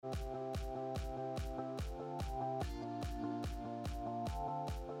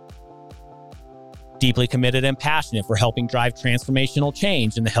Deeply committed and passionate for helping drive transformational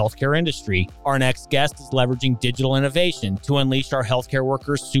change in the healthcare industry, our next guest is leveraging digital innovation to unleash our healthcare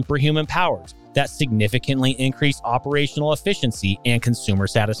workers' superhuman powers that significantly increase operational efficiency and consumer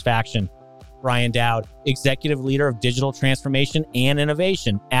satisfaction. Brian Dowd, Executive Leader of Digital Transformation and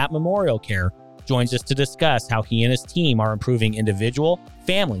Innovation at Memorial Care, joins us to discuss how he and his team are improving individual,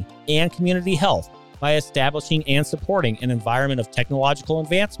 family, and community health by establishing and supporting an environment of technological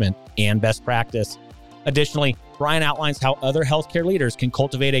advancement and best practice. Additionally, Brian outlines how other healthcare leaders can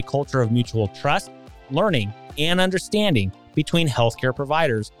cultivate a culture of mutual trust, learning, and understanding between healthcare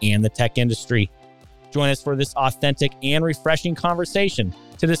providers and the tech industry. Join us for this authentic and refreshing conversation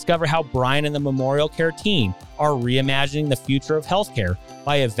to discover how Brian and the Memorial Care team are reimagining the future of healthcare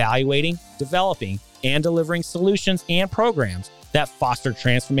by evaluating, developing, and delivering solutions and programs that foster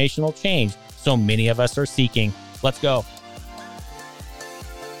transformational change so many of us are seeking. Let's go.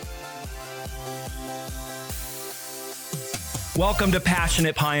 Welcome to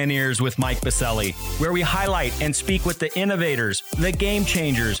Passionate Pioneers with Mike Biselli, where we highlight and speak with the innovators, the game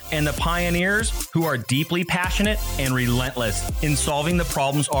changers, and the pioneers who are deeply passionate and relentless in solving the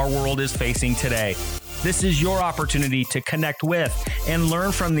problems our world is facing today. This is your opportunity to connect with and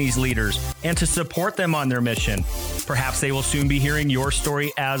learn from these leaders and to support them on their mission. Perhaps they will soon be hearing your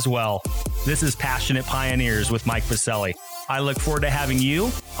story as well. This is Passionate Pioneers with Mike Biselli. I look forward to having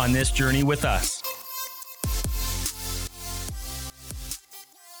you on this journey with us.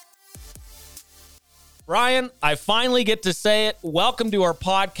 Brian, I finally get to say it. Welcome to our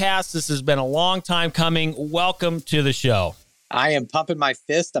podcast. This has been a long time coming. Welcome to the show. I am pumping my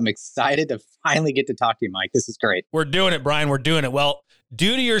fist. I'm excited to finally get to talk to you, Mike. This is great. We're doing it, Brian. We're doing it. Well,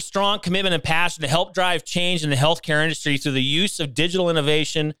 due to your strong commitment and passion to help drive change in the healthcare industry through the use of digital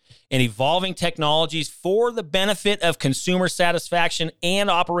innovation and evolving technologies for the benefit of consumer satisfaction and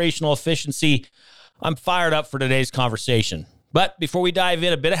operational efficiency, I'm fired up for today's conversation. But before we dive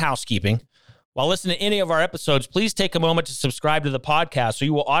in, a bit of housekeeping. While listening to any of our episodes, please take a moment to subscribe to the podcast so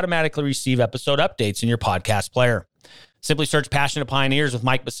you will automatically receive episode updates in your podcast player. Simply search Passionate Pioneers with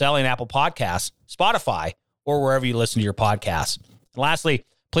Mike Biselli in Apple Podcasts, Spotify, or wherever you listen to your podcasts. And lastly,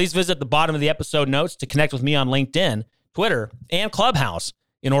 please visit the bottom of the episode notes to connect with me on LinkedIn, Twitter, and Clubhouse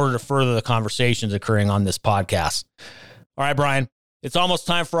in order to further the conversations occurring on this podcast. All right, Brian. It's almost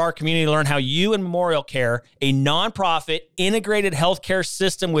time for our community to learn how you and Memorial Care, a nonprofit integrated healthcare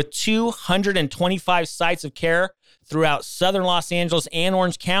system with 225 sites of care throughout Southern Los Angeles and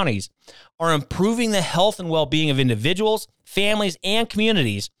Orange counties, are improving the health and well-being of individuals, families, and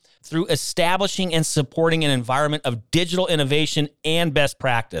communities through establishing and supporting an environment of digital innovation and best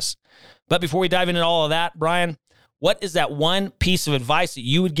practice. But before we dive into all of that, Brian, what is that one piece of advice that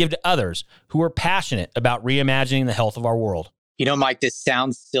you would give to others who are passionate about reimagining the health of our world? You know, Mike, this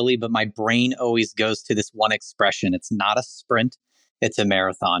sounds silly, but my brain always goes to this one expression. It's not a sprint, it's a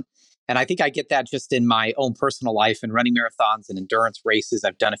marathon. And I think I get that just in my own personal life and running marathons and endurance races.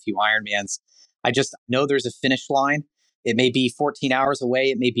 I've done a few Ironmans. I just know there's a finish line. It may be 14 hours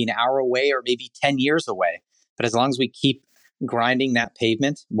away, it may be an hour away, or maybe 10 years away. But as long as we keep grinding that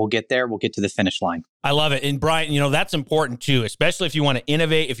pavement, we'll get there, we'll get to the finish line. I love it. And Brian, that's important too, especially if you want to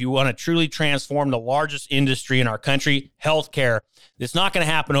innovate, if you want to truly transform the largest industry in our country, healthcare. It's not going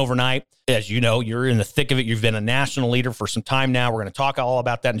to happen overnight. As you know, you're in the thick of it. You've been a national leader for some time now. We're going to talk all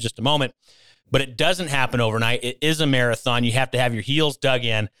about that in just a moment. But it doesn't happen overnight. It is a marathon. You have to have your heels dug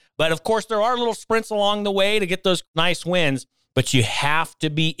in. But of course, there are little sprints along the way to get those nice wins, but you have to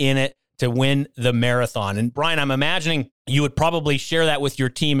be in it to win the marathon. And Brian, I'm imagining you would probably share that with your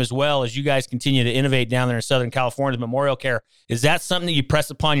team as well as you guys continue to innovate down there in Southern California, Memorial Care. Is that something that you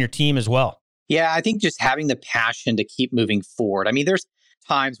press upon your team as well? Yeah, I think just having the passion to keep moving forward. I mean, there's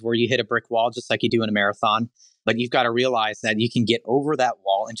times where you hit a brick wall just like you do in a marathon, but you've got to realize that you can get over that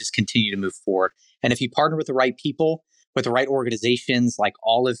wall and just continue to move forward. And if you partner with the right people, with the right organizations like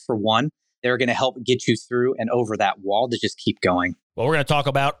Olive for One, they're going to help get you through and over that wall to just keep going. Well, we're going to talk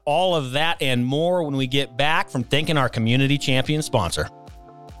about all of that and more when we get back from thanking our community champion sponsor.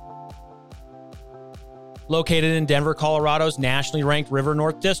 Located in Denver, Colorado's nationally ranked River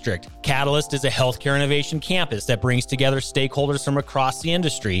North District, Catalyst is a healthcare innovation campus that brings together stakeholders from across the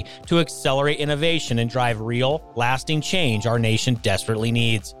industry to accelerate innovation and drive real, lasting change our nation desperately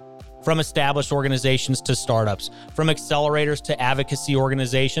needs. From established organizations to startups, from accelerators to advocacy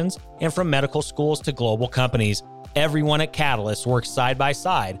organizations, and from medical schools to global companies, everyone at Catalyst works side by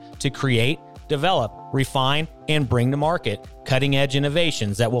side to create, develop, refine, and bring to market cutting-edge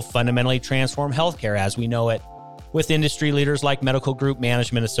innovations that will fundamentally transform healthcare as we know it. With industry leaders like Medical Group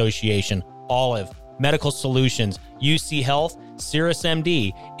Management Association, Olive, Medical Solutions, UC Health, Cirrus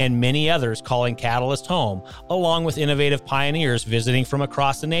MD, and many others calling Catalyst home, along with innovative pioneers visiting from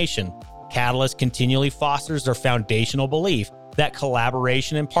across the nation. Catalyst continually fosters their foundational belief that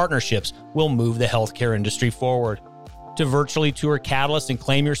collaboration and partnerships will move the healthcare industry forward. To virtually tour Catalyst and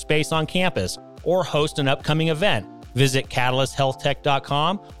claim your space on campus or host an upcoming event, visit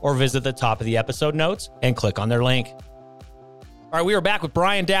catalysthealthtech.com or visit the top of the episode notes and click on their link. All right, we are back with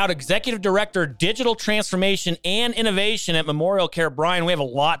Brian Dowd, Executive Director, Digital Transformation and Innovation at Memorial Care. Brian, we have a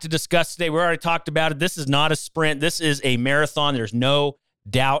lot to discuss today. We already talked about it. This is not a sprint. This is a marathon. There's no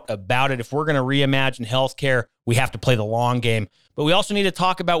doubt about it. If we're going to reimagine healthcare, we have to play the long game. But we also need to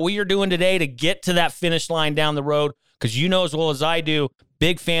talk about what you're doing today to get to that finish line down the road, because you know as well as I do,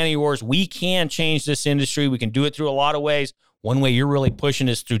 big fan of yours, we can change this industry. We can do it through a lot of ways. One way you're really pushing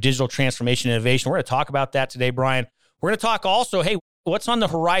is through digital transformation and innovation. We're going to talk about that today, Brian. We're going to talk also, hey, what's on the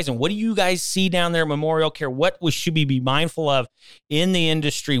horizon? What do you guys see down there at Memorial Care? What should we be mindful of in the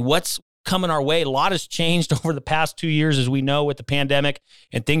industry? What's coming our way? A lot has changed over the past 2 years, as we know, with the pandemic,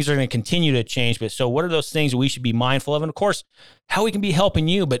 and things are going to continue to change. But so what are those things that we should be mindful of? And of course, how we can be helping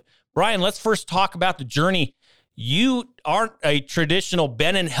you. But Brian, let's first talk about the journey. You aren't a traditional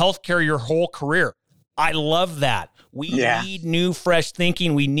been in healthcare your whole career. I love that. We need new, fresh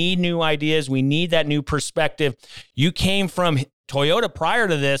thinking. We need new ideas. We need that new perspective. You came from Toyota prior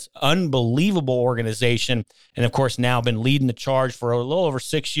to this, unbelievable organization. And of course, now been leading the charge for a little over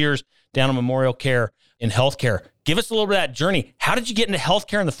 6 years down at Memorial Care in healthcare. Give us a little bit of that journey. How did you get into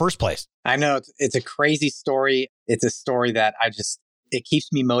healthcare in the first place? I know it's a crazy story. It's a story that it keeps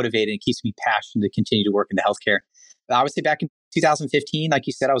me motivated. It keeps me passionate to continue to work into healthcare. I would say back in 2015, like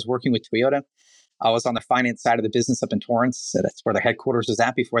you said, I was working with Toyota. I was on the finance side of the business up in Torrance. So that's where their headquarters was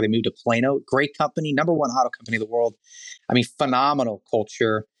at before they moved to Plano. Great company, number one auto company in the world. I mean, phenomenal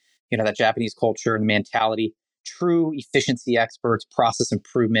culture, that Japanese culture and mentality, true efficiency experts, process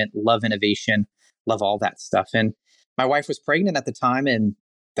improvement, love innovation, love all that stuff. And my wife was pregnant at the time, and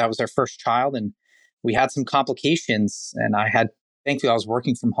that was our first child. And we had some complications, and thankfully I was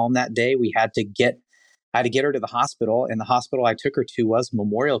working from home that day. I had to get her to the hospital, and the hospital I took her to was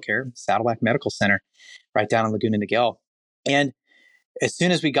Memorial Care, Saddleback Medical Center, right down in Laguna Niguel. And as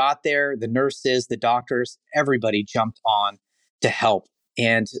soon as we got there, the nurses, the doctors, everybody jumped on to help.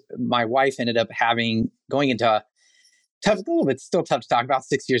 And my wife ended up going into a little bit still tough to talk about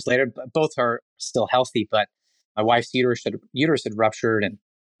 6 years later, but both are still healthy. But my wife's uterus had ruptured, and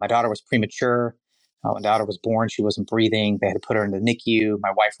my daughter was premature. When daughter was born, she wasn't breathing. They had to put her in the NICU.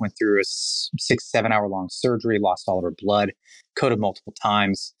 My wife went through a 6-7 hour long surgery, lost all of her blood, coded multiple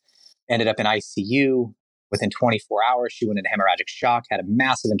times, ended up in ICU. Within 24 hours, she went into hemorrhagic shock, had a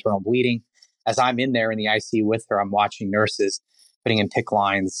massive internal bleeding. As I'm in there in the ICU with her, I'm watching nurses putting in PICC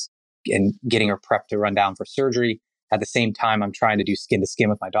lines and getting her prepped to run down for surgery. At the same time, I'm trying to do skin to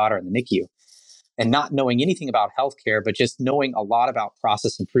skin with my daughter in the NICU. And not knowing anything about healthcare, but just knowing a lot about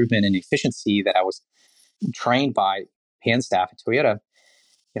process improvement and efficiency that I was trained by hand staff at Toyota,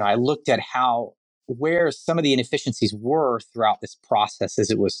 I looked at where some of the inefficiencies were throughout this process as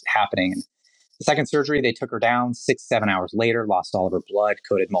it was happening. And the second surgery, they took her down 6-7 hours later, lost all of her blood,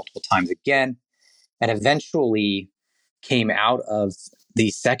 coded multiple times again, and eventually came out of the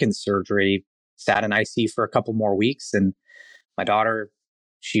second surgery, sat in ICU for a couple more weeks. And my daughter,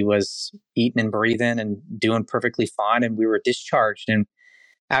 she was eating and breathing and doing perfectly fine, and we were discharged. And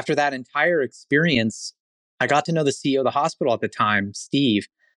after that entire experience, I got to know the CEO of the hospital at the time, Steve.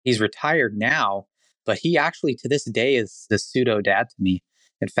 He's retired now, but he actually to this day is the pseudo dad to me.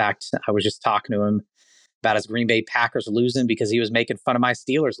 In fact, I was just talking to him about his Green Bay Packers losing because he was making fun of my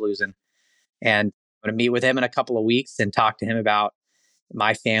Steelers losing. And I'm going to meet with him in a couple of weeks and talk to him about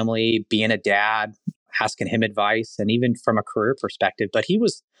my family, being a dad, asking him advice, and even from a career perspective. But he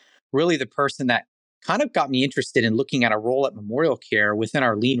was really the person that kind of got me interested in looking at a role at Memorial Care within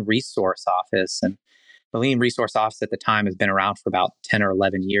our Lean Resource Office. And the Lean Resource Office at the time has been around for about 10 or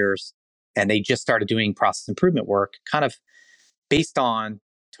 11 years. And they just started doing process improvement work, kind of based on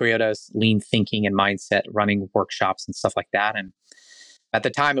Toyota's lean thinking and mindset, running workshops and stuff like that. And at the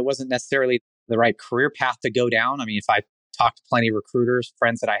time, it wasn't necessarily the right career path to go down. I mean, if I talked to plenty of recruiters,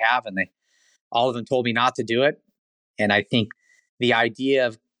 friends that I have, and all of them told me not to do it. And I think the idea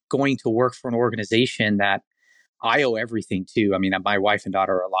of going to work for an organization that I owe everything to, I mean, my wife and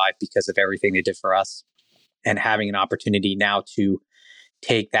daughter are alive because of everything they did for us, and having an opportunity now to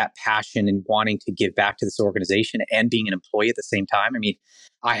take that passion and wanting to give back to this organization and being an employee at the same time. I mean,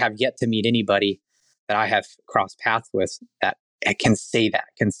 I have yet to meet anybody that I have crossed paths with that can say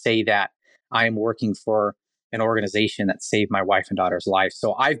that I am working for an organization that saved my wife and daughter's life.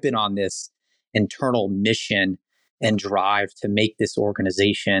 So I've been on this internal mission and drive to make this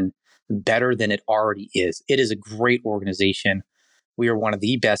organization better than it already is. It is a great organization. We are one of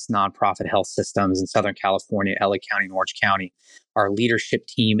the best nonprofit health systems in Southern California, LA County, and Orange County. Our leadership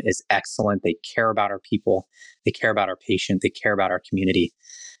team is excellent. They care about our people. They care about our patient. They care about our community.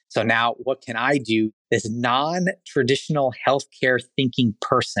 So now what can I do? This non-traditional healthcare thinking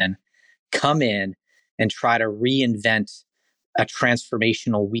person come in and try to reinvent a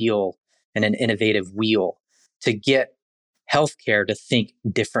transformational wheel and an innovative wheel to get healthcare to think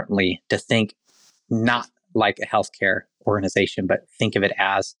differently, to think not like a healthcare organization, but think of it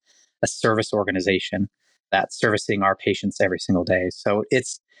as a service organization that's servicing our patients every single day. So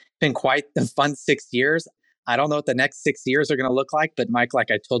it's been quite the fun 6 years. I don't know what the next 6 years are going to look like, but Mike,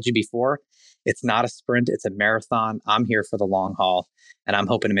 like I told you before, it's not a sprint, it's a marathon. I'm here for the long haul, and I'm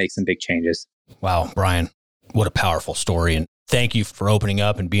hoping to make some big changes. Wow, Brian, what a powerful story. And thank you for opening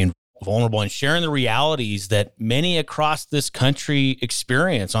up and being vulnerable and sharing the realities that many across this country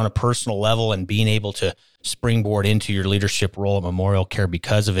experience on a personal level and being able to springboard into your leadership role at Memorial Care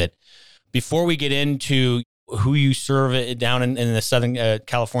because of it. Before we get into who you serve down in the Southern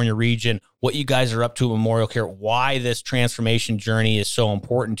California region, what you guys are up to at Memorial Care, why this transformation journey is so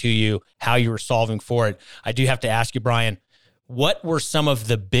important to you, how you were solving for it, I do have to ask you, Brian, what were some of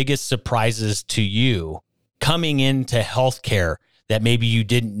the biggest surprises to you coming into healthcare that maybe you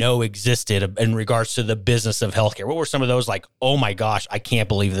didn't know existed in regards to the business of healthcare? What were some of those like, oh my gosh, I can't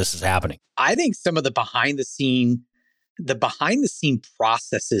believe this is happening? I think some of the behind the scene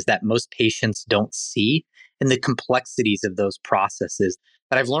processes that most patients don't see and the complexities of those processes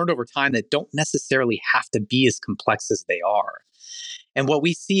that I've learned over time that don't necessarily have to be as complex as they are. And what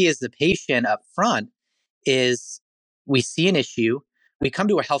we see as the patient up front is we see an issue. We come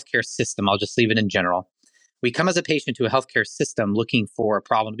to a healthcare system. I'll just leave it in general. We come as a patient to a healthcare system looking for a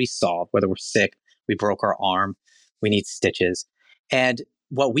problem to be solved, whether we're sick, we broke our arm, we need stitches. And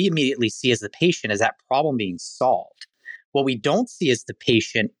what we immediately see as the patient is that problem being solved. What we don't see as the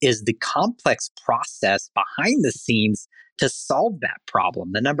patient is the complex process behind the scenes to solve that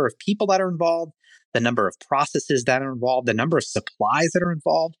problem. The number of people that are involved, the number of processes that are involved, the number of supplies that are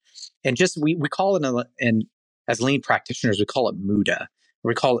involved. And just we call it, and as lean practitioners, we call it muda, or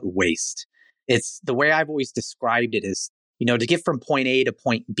we call it waste. It's the way I've always described it is, to get from point A to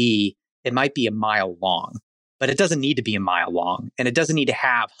point B, it might be a mile long, but it doesn't need to be a mile long. And it doesn't need to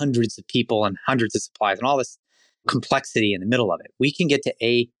have hundreds of people and hundreds of supplies and all this complexity in the middle of it. We can get to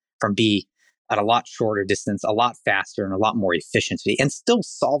A from B at a lot shorter distance, a lot faster, and a lot more efficiency, and still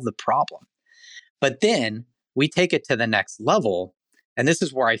solve the problem. But then we take it to the next level. And this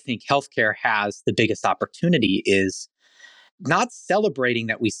is where I think healthcare has the biggest opportunity, is not celebrating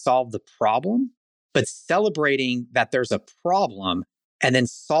that we solved the problem, but celebrating that there's a problem and then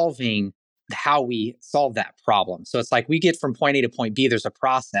solving how we solve that problem. So it's like we get from point A to point B, there's a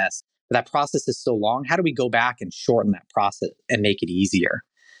process, but that process is so long. How do we go back and shorten that process and make it easier?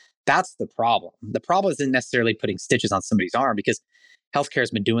 That's the problem. The problem isn't necessarily putting stitches on somebody's arm, because healthcare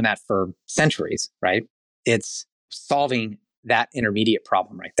has been doing that for centuries, right? It's solving that intermediate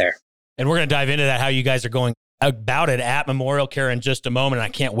problem right there. And we're going to dive into that, how you guys are going about it at Memorial Care in just a moment. And I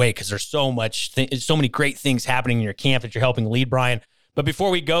can't wait, because there's so many great things happening in your camp that you're helping lead, Brian. But before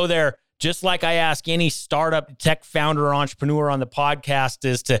we go there, just like I ask any startup tech founder or entrepreneur on the podcast,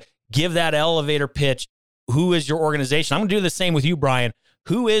 is to give that elevator pitch. Who is your organization? I'm going to do the same with you, Brian.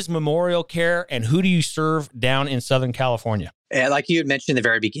 Who is Memorial Care, and who do you serve down in Southern California? Like you had mentioned in the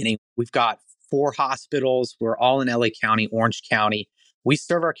very beginning, we've got 4 hospitals. We're all in LA County, Orange County. We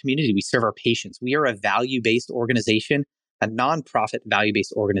serve our community. We serve our patients. We are a value-based organization, a nonprofit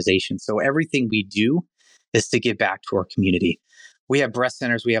value-based organization. So everything we do is to give back to our community. We have breast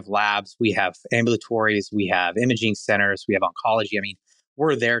centers, we have labs, we have ambulatories, we have imaging centers, we have oncology. I mean,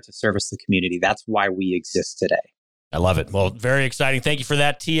 we're there to service the community. That's why we exist today. I love it. Well, very exciting. Thank you for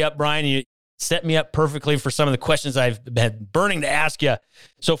that tee up, Brian. You set me up perfectly for some of the questions I've been burning to ask you.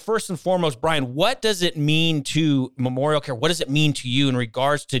 So first and foremost, Brian, what does it mean to Memorial Care? What does it mean to you in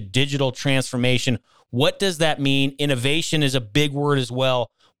regards to digital transformation? What does that mean? Innovation is a big word as well.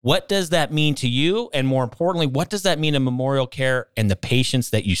 What does that mean to you? And more importantly, what does that mean to Memorial Care and the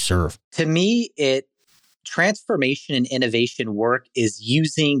patients that you serve? To me, transformation and innovation work is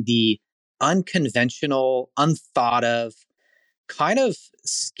using the unconventional, unthought of, kind of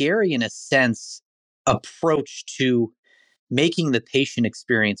scary in a sense, approach to making the patient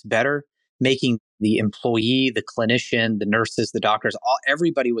experience better, making the employee, the clinician, the nurses, the doctors,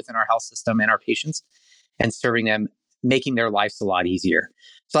 everybody within our health system and our patients, and serving them, making their lives a lot easier.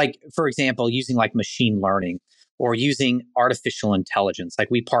 So like, for example, using like machine learning or using artificial intelligence. Like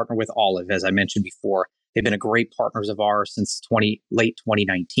we partner with Olive, as I mentioned before. They've been a great partners of ours since late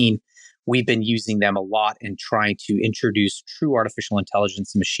 2019. We've been using them a lot in trying to introduce true artificial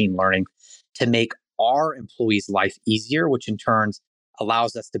intelligence and machine learning to make our employees' life easier, which in turn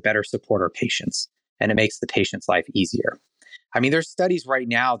allows us to better support our patients, and it makes the patient's life easier. I mean, there's studies right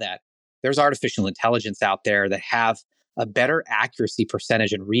now that there's artificial intelligence out there that have a better accuracy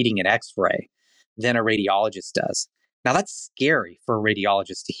percentage in reading an X-ray than a radiologist does. Now, that's scary for a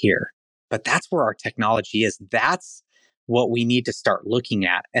radiologist to hear, but that's where our technology is. That's what we need to start looking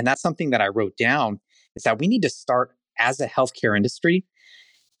at. And that's something that I wrote down, is that we need to start as a healthcare industry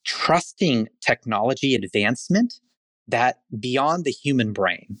trusting technology advancement that beyond the human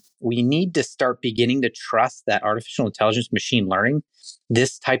brain. We need to start beginning to trust that artificial intelligence, machine learning,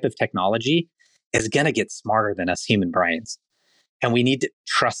 this type of technology is going to get smarter than us human brains. And we need to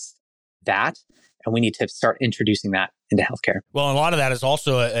trust that. And we need to start introducing that into healthcare. Well, a lot of that is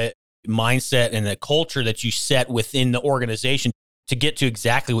also a mindset and a culture that you set within the organization to get to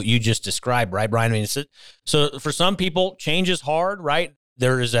exactly what you just described, right, Brian? I mean, so for some people, change is hard, right?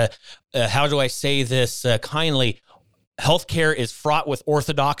 There is a how do I say this kindly? Healthcare is fraught with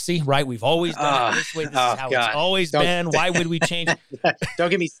orthodoxy, right? We've always done it this way. This is how it's always been. Why would we change? Don't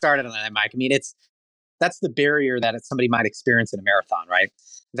get me started on that, Mike. I mean, that's the barrier that somebody might experience in a marathon, right?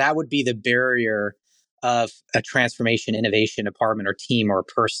 That would be the barrier of a transformation, innovation department or team or a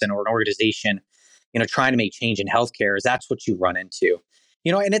person or an organization, trying to make change in healthcare. Is that's what you run into,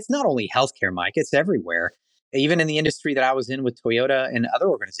 and it's not only healthcare, Mike, it's everywhere. Even in the industry that I was in with Toyota and other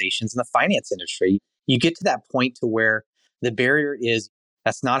organizations in the finance industry, you get to that point to where the barrier is,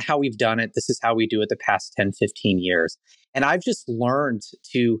 that's not how we've done it. This is how we do it the past 10, 15 years. And I've just learned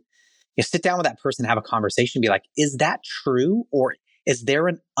to sit down with that person, have a conversation, and be like, is that true? Or is there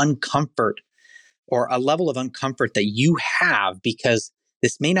an uncomfort or a level of uncomfort that you have because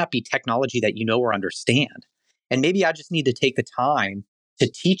this may not be technology that you know or understand? And maybe I just need to take the time to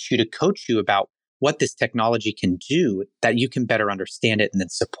teach you, to coach you about what this technology can do, that you can better understand it and then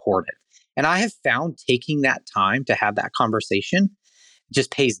support it. And I have found taking that time to have that conversation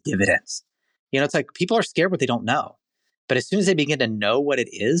just pays dividends. It's like people are scared what they don't know. But as soon as they begin to know what it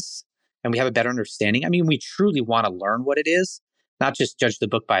is and we have a better understanding, I mean, we truly want to learn what it is, not just judge the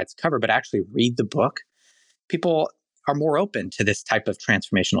book by its cover, but actually read the book. People are more open to this type of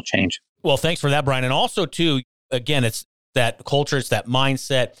transformational change. Well, thanks for that, Brian. And also, too, again, it's that culture, it's that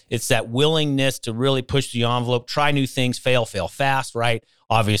mindset, it's that willingness to really push the envelope, try new things, fail fast, right?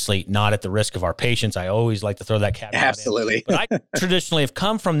 Obviously, not at the risk of our patients. I always like to throw that caveat Absolutely. in. But I traditionally have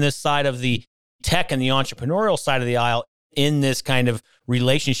come from this side of the tech and the entrepreneurial side of the aisle in this kind of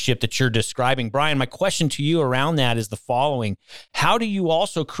relationship that you're describing. Brian, my question to you around that is the following. How do you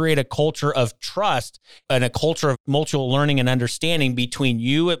also create a culture of trust and a culture of mutual learning and understanding between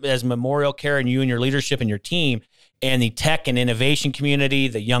you as Memorial Care and you and your leadership and your team and the tech and innovation community,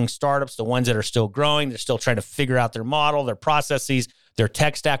 the young startups, the ones that are still growing, they're still trying to figure out their model, their processes, their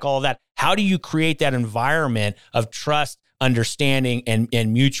tech stack, all of that? How do you create that environment of trust, understanding, and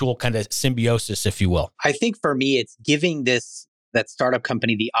mutual kind of symbiosis, if you will? I think for me, it's giving that startup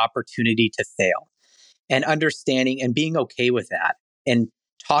company the opportunity to fail and understanding and being okay with that and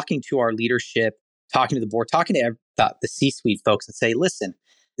talking to our leadership, talking to the board, talking to the C-suite folks and say, listen,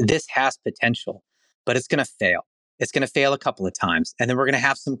 this has potential, but it's going to fail. It's going to fail a couple of times. And then we're going to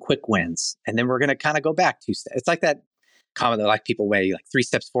have some quick wins. And then we're going to kind of go back 2 steps. It's like that comment that like people weigh like 3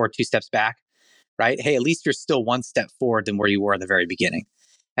 steps forward, 2 steps back, right? Hey, at least you're still 1 step forward than where you were at the very beginning.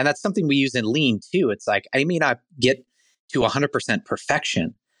 And that's something we use in Lean too. It's like, I may not get to 100%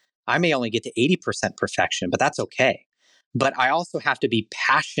 perfection. I may only get to 80% perfection, but that's okay. But I also have to be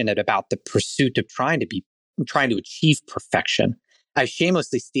passionate about the pursuit of trying to achieve perfection. I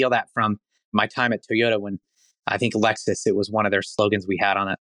shamelessly steal that from my time at Toyota when I think Lexus, it was one of their slogans we had on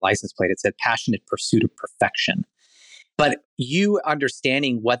a license plate. It said, passionate pursuit of perfection. But you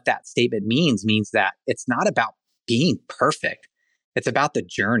understanding what that statement means that it's not about being perfect. It's about the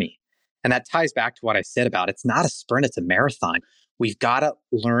journey. And that ties back to what I said about it's not a sprint, it's a marathon. We've got to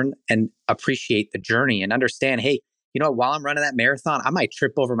learn and appreciate the journey and understand, hey, you know what, while I'm running that marathon, I might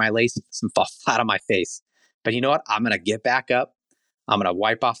trip over my laces and fall flat on my face. But you know what? I'm going to get back up. I'm going to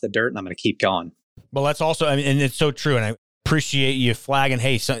wipe off the dirt and I'm going to keep going. Well, that's also, I mean, and it's so true. And I appreciate you flagging,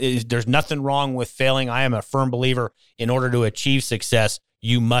 hey, there's nothing wrong with failing. I am a firm believer in order to achieve success,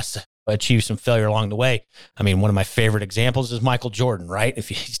 you must achieve some failure along the way. I mean, one of my favorite examples is Michael Jordan, right? If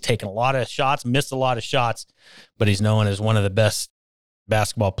he's taken a lot of shots, missed a lot of shots, but he's known as one of the best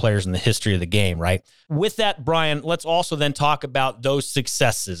basketball players in the history of the game, right? With that, Brian, let's also then talk about those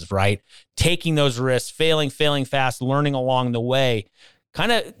successes, right? Taking those risks, failing fast, learning along the way.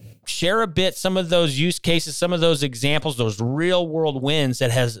 Kind of share a bit some of those use cases, some of those examples, those real world wins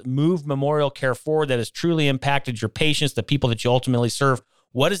that has moved Memorial Care forward, that has truly impacted your patients, the people that you ultimately serve.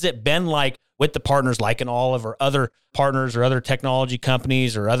 What has it been like with the partners like an Olive or other partners or other technology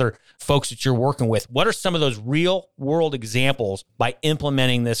companies or other folks that you're working with? What are some of those real world examples by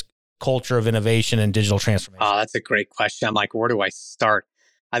implementing this culture of innovation and digital transformation? Oh, that's a great question. I'm like, where do I start?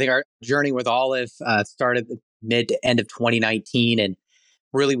 I think our journey with Olive started mid to end of 2019. And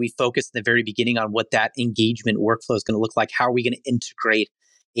really, we focused in the very beginning on what that engagement workflow is going to look like. How are we going to integrate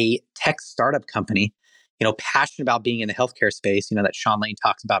a tech startup company, passionate about being in the healthcare space, that Sean Lane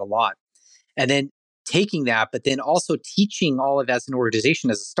talks about a lot. And then taking that, but then also teaching Olive as an organization,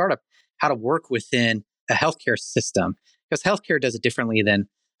 as a startup, how to work within a healthcare system. Because healthcare does it differently than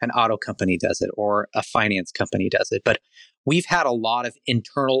an auto company does it or a finance company does it. But we've had a lot of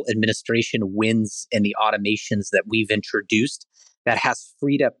internal administration wins in the automations that we've introduced that has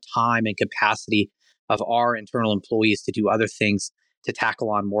freed up time and capacity of our internal employees to do other things, to tackle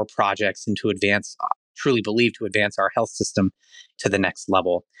on more projects and to advance, truly believe, to advance our health system to the next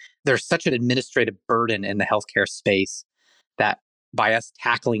level. There's such an administrative burden in the healthcare space that by us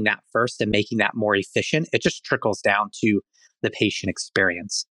tackling that first and making that more efficient, it just trickles down to the patient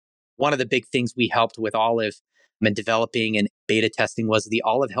experience. One of the big things we helped with Olive and developing and beta testing was the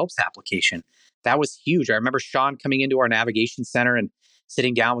Olive Helps application. That was huge. I remember Sean coming into our navigation center and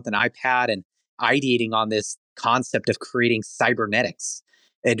sitting down with an iPad and ideating on this concept of creating cybernetics,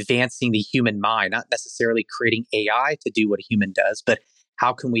 advancing the human mind, not necessarily creating AI to do what a human does, but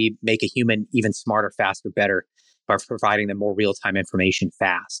how can we make a human even smarter, faster, better by providing them more real-time information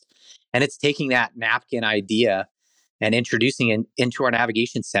fast? And it's taking that napkin idea and introducing it into our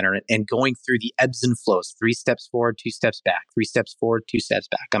navigation center and going through the ebbs and flows, 3 steps forward, 2 steps back, 3 steps forward, 2 steps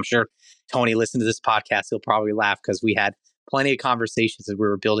back. I'm sure Tony listened to this podcast. He'll probably laugh because we had plenty of conversations as we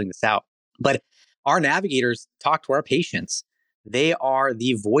were building this out. But our navigators talk to our patients. They are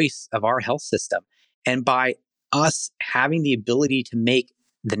the voice of our health system. And by us having the ability to make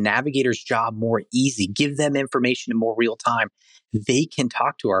the navigator's job more easy, give them information in more real time, they can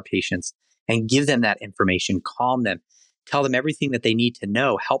talk to our patients and give them that information, calm them, tell them everything that they need to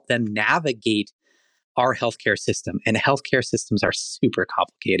know, help them navigate our healthcare system. And healthcare systems are super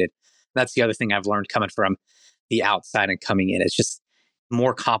complicated. That's the other thing I've learned coming from the outside and coming in. It's just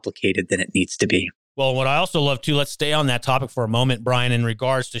more complicated than it needs to be. Well, what I also love too, let's stay on that topic for a moment, Brian, in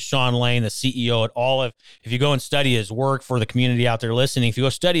regards to Sean Lane, the CEO at Olive. If you go and study his work, for the community out there listening, if you go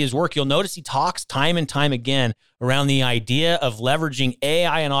study his work, you'll notice he talks time and time again around the idea of leveraging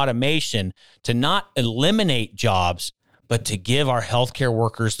AI and automation to not eliminate jobs, but to give our healthcare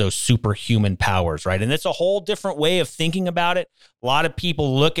workers those superhuman powers, right? And it's a whole different way of thinking about it. A lot of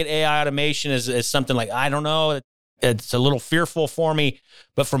people look at AI automation as something like, I don't know, it's a little fearful for me.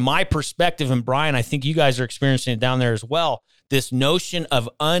 But from my perspective, and Brian, I think you guys are experiencing it down there as well, this notion of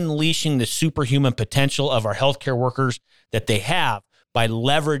unleashing the superhuman potential of our healthcare workers that they have by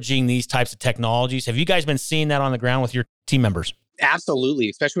leveraging these types of technologies. Have you guys been seeing that on the ground with your team members? Absolutely,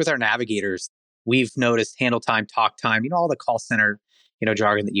 especially with our navigators. We've noticed handle time, talk time, all the call center,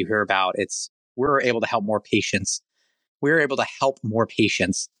 jargon that you hear about. We're able to help more patients. We're able to help more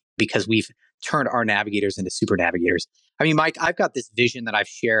patients because we've turned our navigators into super navigators. I mean, Mike, I've got this vision that I've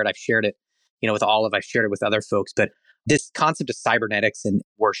shared. I've shared it, with Olive. I've shared it with other folks. But this concept of cybernetics and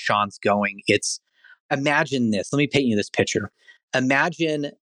where Sean's going, imagine this. Let me paint you this picture.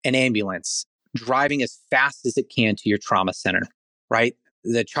 Imagine an ambulance driving as fast as it can to your trauma center, right?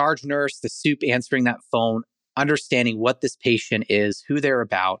 The charge nurse, the soup answering that phone, understanding what this patient is, who they're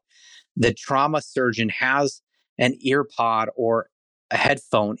about. The trauma surgeon has an ear pod or a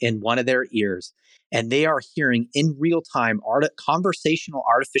headphone in one of their ears, and they are hearing in real time conversational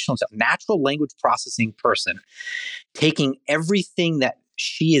artificial natural language processing person taking everything that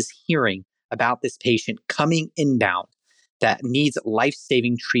she is hearing about this patient coming inbound that needs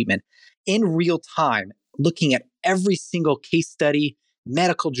life-saving treatment in real time, looking at every single case study,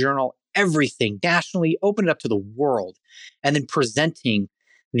 medical journal, everything nationally, open it up to the world, and then presenting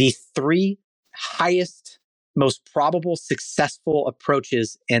the 3 highest, most probable successful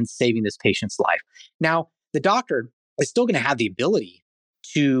approaches in saving this patient's life. Now, the doctor is still going to have the ability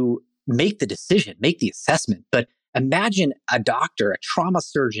to make the decision, make the assessment, but imagine a doctor, a trauma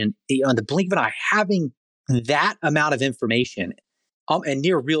surgeon, in the blink of an eye, having that amount of information and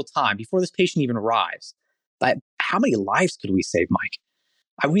near real time before this patient even arrives. But how many lives could we save,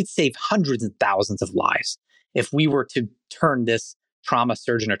 Mike? We'd save hundreds and thousands of lives if we were to turn this trauma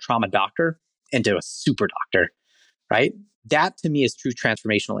surgeon or trauma doctor into a super doctor, right? That to me is true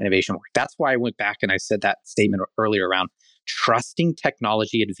transformational innovation work. That's why I went back and I said that statement earlier around trusting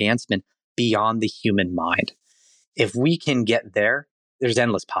technology advancement beyond the human mind. If we can get there, there's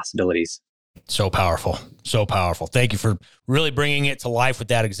endless possibilities. So powerful. So powerful. Thank you for really bringing it to life with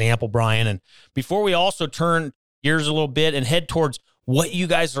that example, Brian. And before we also turn gears a little bit and head towards what you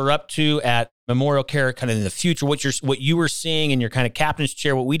guys are up to at Memorial Care kind of in the future, what you were seeing in your kind of captain's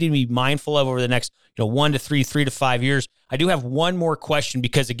chair, what we need to be mindful of over the next 1 to 3 to 5 years. I do have one more question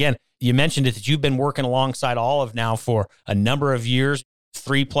because, again, you mentioned it that you've been working alongside Olive now for a number of years,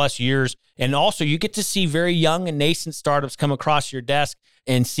 3+ years. And also you get to see very young and nascent startups come across your desk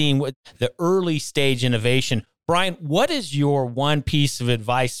and seeing what the early stage innovation. Brian, what is your one piece of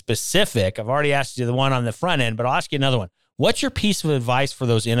advice specific? I've already asked you the one on the front end, but I'll ask you another one. What's your piece of advice for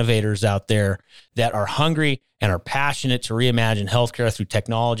those innovators out there that are hungry and are passionate to reimagine healthcare through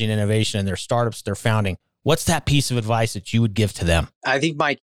technology and innovation and their startups they're founding? What's that piece of advice that you would give to them? I think,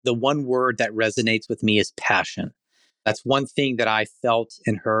 Mike, the one word that resonates with me is passion. That's one thing that I felt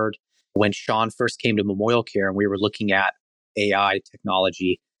and heard when Sean first came to Memorial Care and we were looking at AI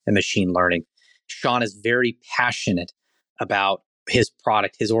technology and machine learning. Sean is very passionate about his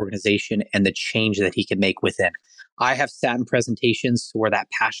product, his organization, and the change that he can make within. I have sat in presentations where that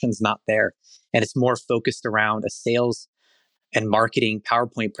passion's not there, and it's more focused around a sales and marketing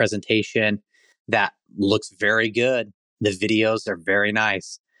PowerPoint presentation that looks very good. The videos are very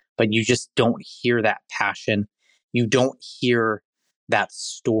nice, but you just don't hear that passion. You don't hear that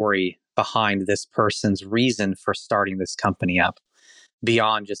story behind this person's reason for starting this company up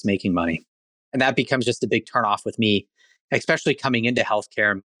beyond just making money. And that becomes just a big turnoff with me, especially coming into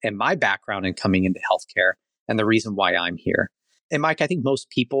healthcare and my background in coming into healthcare and the reason why I'm here. And Mike, I think most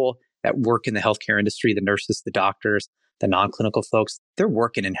people that work in the healthcare industry, the nurses, the doctors, the non-clinical folks, they're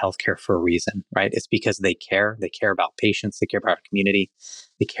working in healthcare for a reason, right? It's because they care. They care about patients. They care about our community.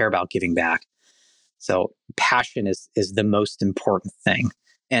 They care about giving back. So passion is the most important thing.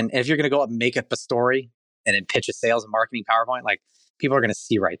 And if you're going to go up and make up a story and then pitch a sales and marketing PowerPoint, like people are going to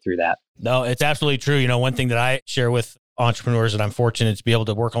see right through that. No, it's absolutely true. One thing that I share with entrepreneurs that I'm fortunate to be able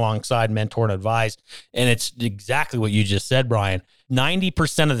to work alongside, mentor, and advise, and it's exactly what you just said, Brian.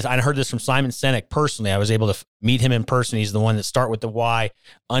 90% of this, I heard this from Simon Sinek personally. I was able to meet him in person. He's the one that Start with the Why,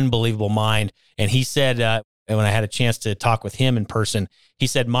 unbelievable mind. And he said, and when I had a chance to talk with him in person, he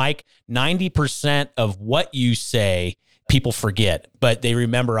said, Mike, 90% of what you say, people forget, but they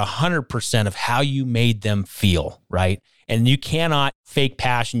remember 100% of how you made them feel, right? And you cannot fake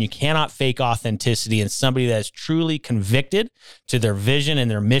passion. You cannot fake authenticity in somebody that is truly convicted to their vision and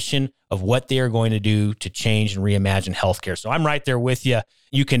their mission of what they are going to do to change and reimagine healthcare. So I'm right there with you.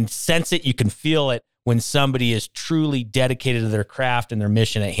 You can sense it. You can feel it when somebody is truly dedicated to their craft and their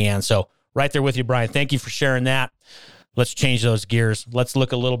mission at hand. So right there with you, Brian. Thank you for sharing that. Let's change those gears. Let's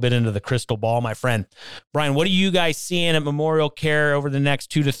look a little bit into the crystal ball, my friend. Brian, what are you guys seeing at Memorial Care over the next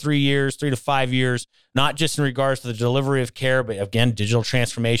 2 to 3 years, 3 to 5 years, not just in regards to the delivery of care, but again, digital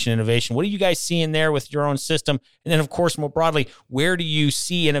transformation, innovation? What are you guys seeing there with your own system? And then, of course, more broadly, where do you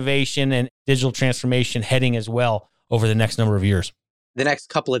see innovation and digital transformation heading as well over the next number of years? The next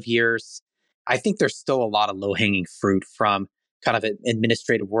couple of years, I think there's still a lot of low-hanging fruit from kind of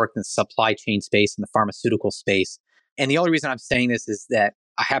administrative work in the supply chain space and the pharmaceutical space. And the only reason I'm saying this is that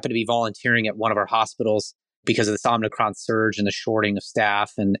I happen to be volunteering at one of our hospitals because of this Omicron surge and the shorting of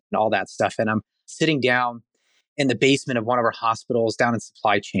staff and all that stuff. And I'm sitting down in the basement of one of our hospitals down in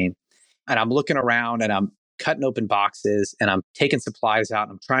supply chain. And I'm looking around and I'm cutting open boxes and I'm taking supplies out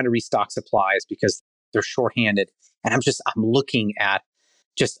and I'm trying to restock supplies because they're shorthanded. And I'm looking at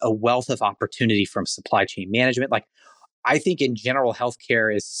just a wealth of opportunity from supply chain management. Like, I think in general,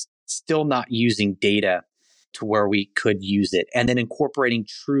 healthcare is still not using data to where we could use it. And then incorporating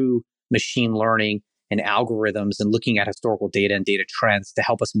true machine learning and algorithms and looking at historical data and data trends to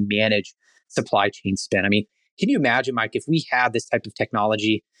help us manage supply chain spend. I mean, can you imagine, Mike, if we had this type of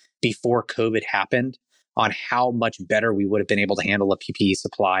technology before COVID happened, on how much better we would have been able to handle a PPE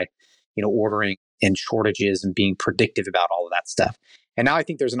supply, ordering and shortages and being predictive about all of that stuff. And now I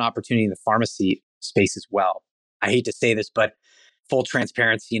think there's an opportunity in the pharmacy space as well. I hate to say this, but full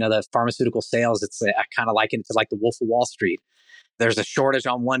transparency, the pharmaceutical sales, I kind of liken it to like the Wolf of Wall Street. There's a shortage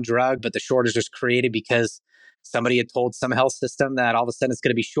on one drug, but the shortage was created because somebody had told some health system that all of a sudden it's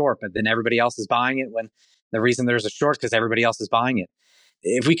going to be short, but then everybody else is buying it when the reason there's a short is because everybody else is buying it.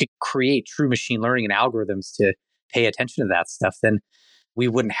 If we could create true machine learning and algorithms to pay attention to that stuff, then we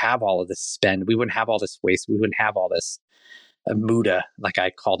wouldn't have all of this spend. We wouldn't have all this waste. We wouldn't have all this muda, like I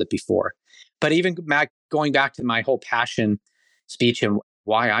called it before. But even Matt, going back to my whole passion speech and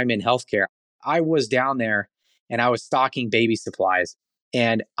why I'm in healthcare. I was down there and I was stocking baby supplies,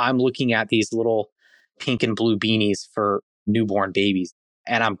 and I'm looking at these little pink and blue beanies for newborn babies.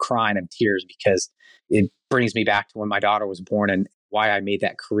 And I'm crying in tears because it brings me back to when my daughter was born and why I made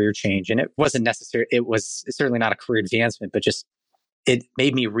that career change. And it wasn't necessary. It was certainly not a career advancement, but just it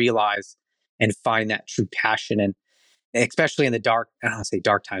made me realize and find that true passion. And especially in the dark, I don't want to say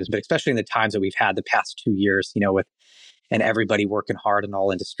dark times, but especially in the times that we've had the past 2 years, with and everybody working hard in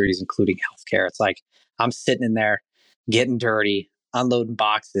all industries, including healthcare. It's like I'm sitting in there getting dirty, unloading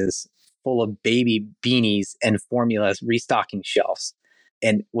boxes full of baby beanies and formulas, restocking shelves,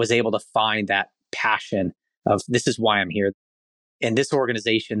 and was able to find that passion of this is why I'm here. In this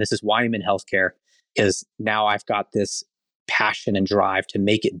organization, this is why I'm in healthcare, because now I've got this passion and drive to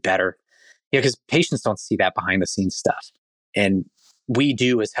make it better. Because patients don't see that behind the scenes stuff. And we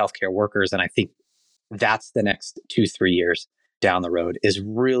do as healthcare workers. And I think that's the next 2-3 years down the road is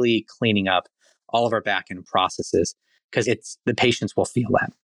really cleaning up all of our back end processes, because it's the patients will feel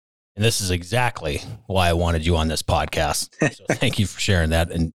that. And this is exactly why I wanted you on this podcast. So thank you for sharing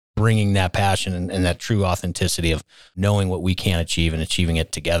that and bringing that passion and that true authenticity of knowing what we can achieve and achieving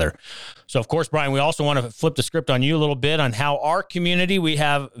it together. So, of course, Brian, we also want to flip the script on you a little bit on how our community, we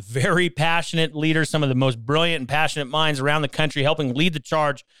have very passionate leaders, some of the most brilliant and passionate minds around the country helping lead the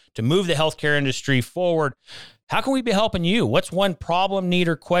charge to move the healthcare industry forward. How can we be helping you? What's one problem, need,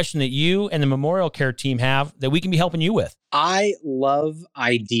 or question that you and the Memorial Care team have that we can be helping you with? I love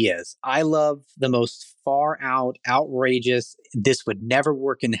ideas. I love the most far out, outrageous, this would never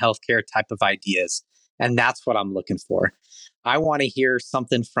work in healthcare type of ideas. And that's what I'm looking for. I want to hear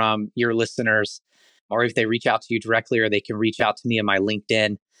something from your listeners, or if they reach out to you directly, or they can reach out to me on my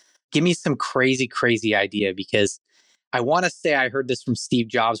LinkedIn. Give me some crazy, crazy idea, because I want to say I heard this from Steve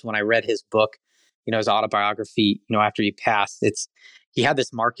Jobs when I read his book, his autobiography, after he passed. He had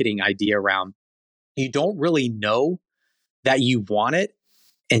this marketing idea around, you don't really know that you want it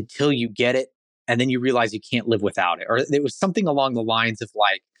until you get it. And then you realize you can't live without it. Or it was something along the lines of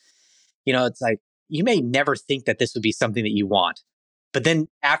like, it's like, you may never think that this would be something that you want, but then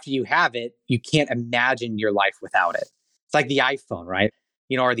after you have it, you can't imagine your life without it. It's like the iPhone, right?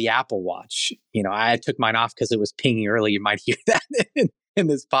 Or the Apple Watch. I took mine off because it was pinging early. You might hear that in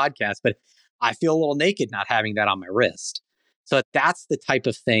this podcast, but I feel a little naked not having that on my wrist. So that's the type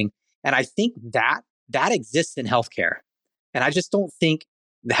of thing. And I think that exists in healthcare. And I just don't think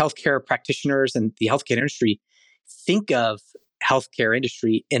the healthcare practitioners and the healthcare industry think of healthcare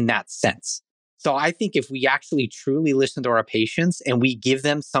industry in that sense. So I think if we actually truly listen to our patients and we give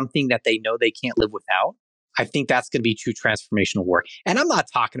them something that they know they can't live without, I think that's going to be true transformational work. And I'm not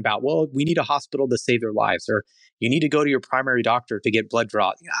talking about, well, we need a hospital to save their lives, or you need to go to your primary doctor to get blood draw.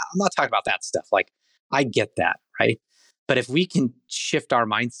 I'm not talking about that stuff. Like, I get that, right? But if we can shift our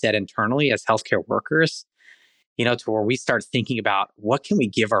mindset internally as healthcare workers, to where we start thinking about what can we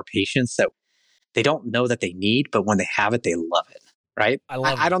give our patients that they don't know that they need, but when they have it, they love it, right?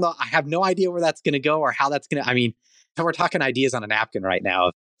 I don't know. I have no idea where that's going to go or how that's going to, we're talking ideas on a napkin right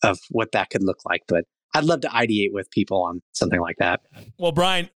now of what that could look like, but I'd love to ideate with people on something like that. Well,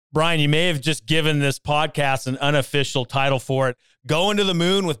 Brian, you may have just given this podcast an unofficial title for it. Going to the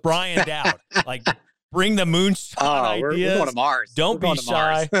moon with Brian Dowd. Like, bring the moonshot ideas. We're going to Mars. Don't be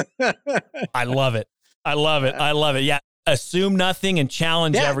shy. I love it. Yeah. Assume nothing and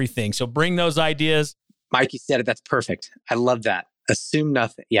challenge everything. So bring those ideas. Mikey said it. That's perfect. I love that. Assume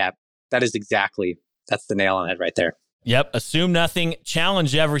nothing. Yeah, that's the nail on the head right there. Yep. Assume nothing,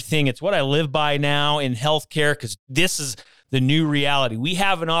 challenge everything. It's what I live by now in healthcare, because this is the new reality. We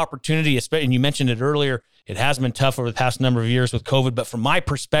have an opportunity, and you mentioned it earlier, it has been tough over the past number of years with COVID. But from my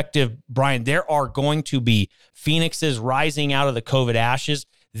perspective, Brian, there are going to be phoenixes rising out of the COVID ashes.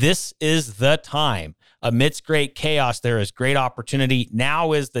 This is the time. Amidst great chaos, there is great opportunity.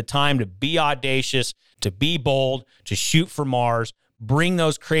 Now is the time to be audacious, to be bold, to shoot for Mars. Bring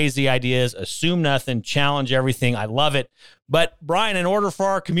those crazy ideas, assume nothing, challenge everything. I love it. But Brian, in order for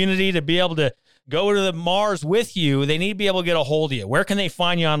our community to be able to go to the Mars with you, they need to be able to get a hold of you. Where can they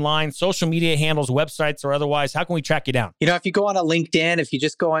find you online? Social media handles, websites, or otherwise? How can we track you down? If you go on a LinkedIn, if you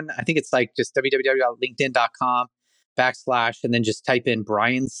just go on, I think it's like just www.linkedin.com/ and then just type in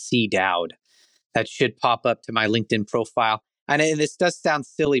Brian C. Dowd. That should pop up to my LinkedIn profile. And this does sound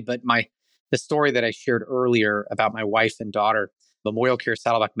silly, but the story that I shared earlier about my wife and daughter, Memorial Care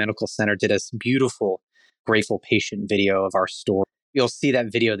Saddleback Medical Center did a beautiful, grateful patient video of our story. You'll see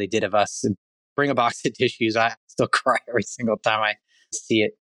that video they did of us. Bring a box of tissues. I still cry every single time I see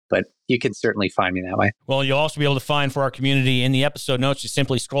it. but you can certainly find me that way. Well, you'll also be able to find for our community in the episode notes, you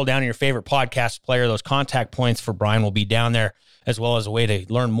simply scroll down to your favorite podcast player. Those contact points for Brian will be down there, as well as a way to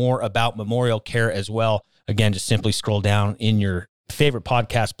learn more about Memorial Care as well. Again, just simply scroll down in your favorite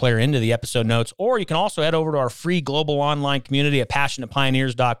podcast player into the episode notes, or you can also head over to our free global online community at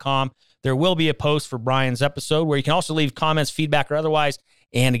passionatepioneers.com. There will be a post for Brian's episode where you can also leave comments, feedback, or otherwise,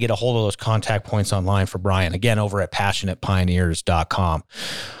 and to get a hold of those contact points online for Brian. Again, over at passionatepioneers.com.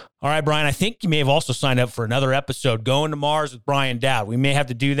 All right, Brian, I think you may have also signed up for another episode, Going to Mars with Brian Dowd. We may have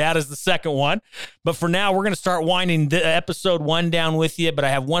to do that as the second one. But for now, we're going to start winding the episode 1 down with you. But I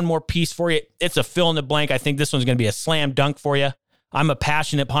have one more piece for you. It's a fill in the blank. I think this one's going to be a slam dunk for you. I'm a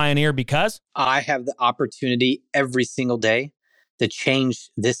passionate pioneer because I have the opportunity every single day to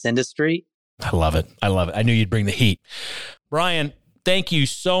change this industry. I love it. I love it. I knew you'd bring the heat. Brian, thank you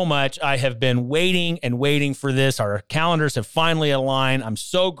so much. I have been waiting and waiting for this. Our calendars have finally aligned. I'm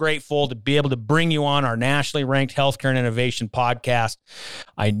so grateful to be able to bring you on our nationally ranked healthcare and innovation podcast.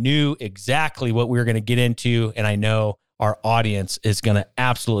 I knew exactly what we were going to get into, and I know our audience is going to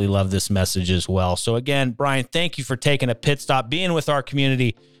absolutely love this message as well. So again, Brian, thank you for taking a pit stop, being with our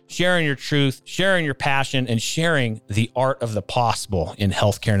community, sharing your truth, sharing your passion, and sharing the art of the possible in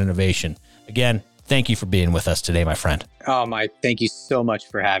healthcare and innovation. Again, thank you for being with us today, my friend. Oh, Mike, thank you so much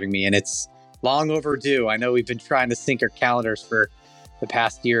for having me. And it's long overdue. I know we've been trying to sync our calendars for the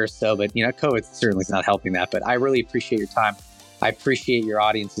past year or so, but COVID certainly is not helping that. But I really appreciate your time. I appreciate your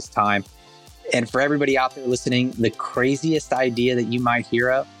audience's time. And for everybody out there listening, the craziest idea that you might hear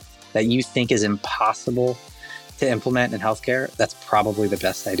of that you think is impossible to implement in healthcare, that's probably the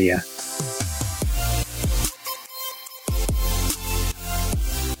best idea.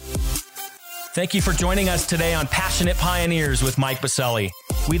 Thank you for joining us today on Passionate Pioneers with Mike Biselli.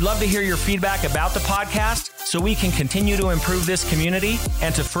 We'd love to hear your feedback about the podcast so we can continue to improve this community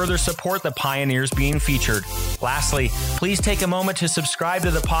and to further support the pioneers being featured. Lastly, please take a moment to subscribe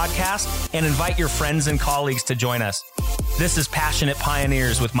to the podcast and invite your friends and colleagues to join us. This is Passionate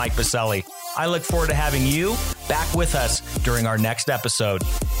Pioneers with Mike Biselli. I look forward to having you back with us during our next episode.